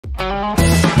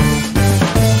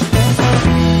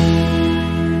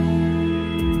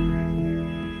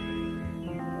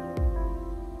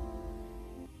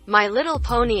My Little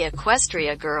Pony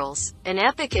Equestria Girls, an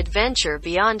epic adventure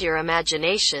beyond your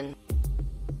imagination.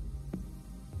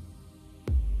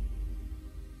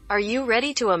 Are you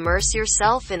ready to immerse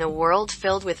yourself in a world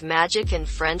filled with magic and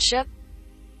friendship?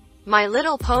 My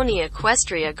Little Pony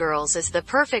Equestria Girls is the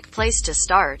perfect place to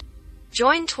start.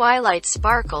 Join Twilight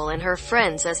Sparkle and her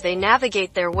friends as they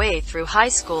navigate their way through high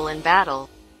school and battle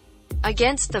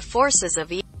against the forces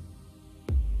of evil.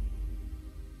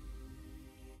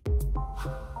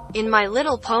 In My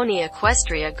Little Pony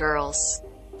Equestria Girls,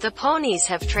 the ponies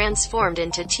have transformed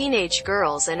into teenage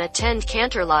girls and attend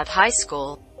Canterlot High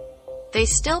School. They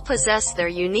still possess their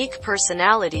unique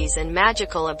personalities and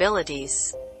magical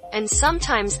abilities, and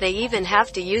sometimes they even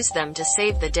have to use them to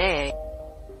save the day.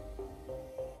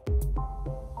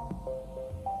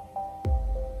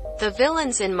 The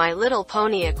villains in My Little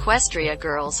Pony Equestria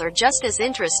Girls are just as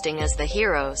interesting as the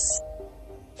heroes.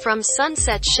 From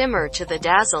Sunset Shimmer to the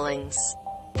Dazzlings,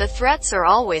 the threats are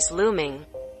always looming.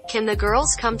 Can the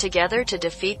girls come together to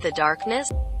defeat the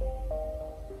darkness?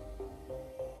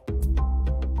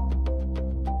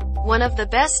 One of the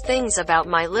best things about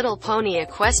My Little Pony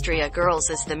Equestria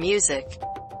Girls is the music.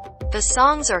 The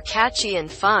songs are catchy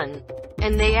and fun,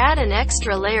 and they add an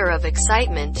extra layer of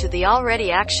excitement to the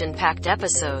already action-packed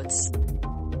episodes.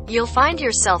 You'll find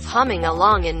yourself humming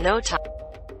along in no time.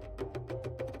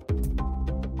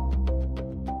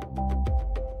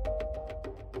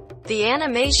 The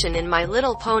animation in My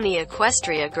Little Pony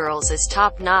Equestria Girls is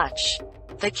top-notch.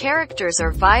 The characters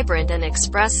are vibrant and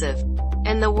expressive,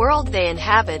 and the world they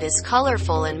inhabit is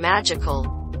colorful and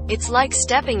magical. It's like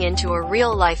stepping into a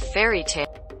real-life fairy tale.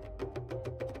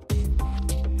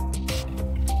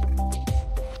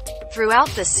 Throughout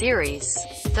the series,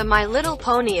 the My Little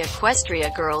Pony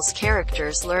Equestria Girls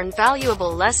characters learn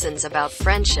valuable lessons about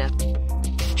friendship,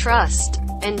 trust,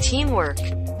 and teamwork.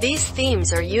 These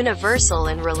themes are universal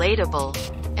and relatable,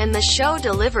 and the show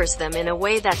delivers them in a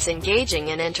way that's engaging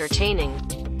and entertaining.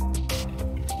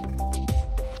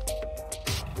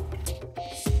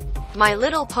 My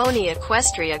Little Pony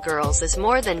Equestria Girls is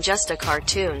more than just a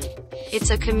cartoon.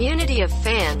 It's a community of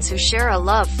fans who share a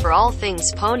love for all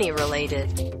things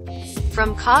pony-related.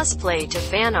 From cosplay to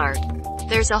fan art,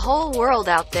 there's a whole world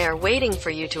out there waiting for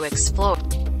you to explore.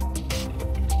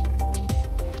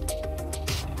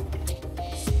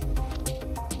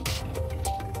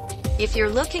 If you're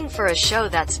looking for a show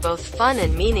that's both fun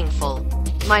and meaningful,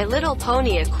 My Little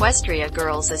Pony Equestria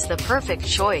Girls is the perfect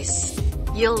choice.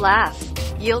 You'll laugh,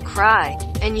 you'll cry,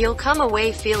 and you'll come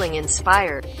away feeling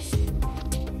inspired.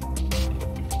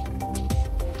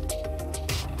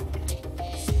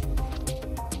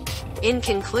 In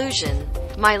conclusion,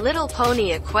 My Little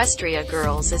Pony Equestria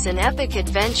Girls is an epic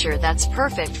adventure that's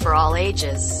perfect for all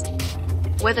ages.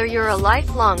 Whether you're a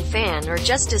lifelong fan or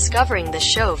just discovering the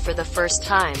show for the first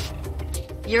time,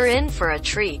 you're in for a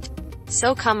treat.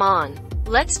 So come on,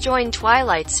 let's join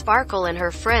Twilight Sparkle and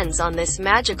her friends on this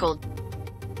magical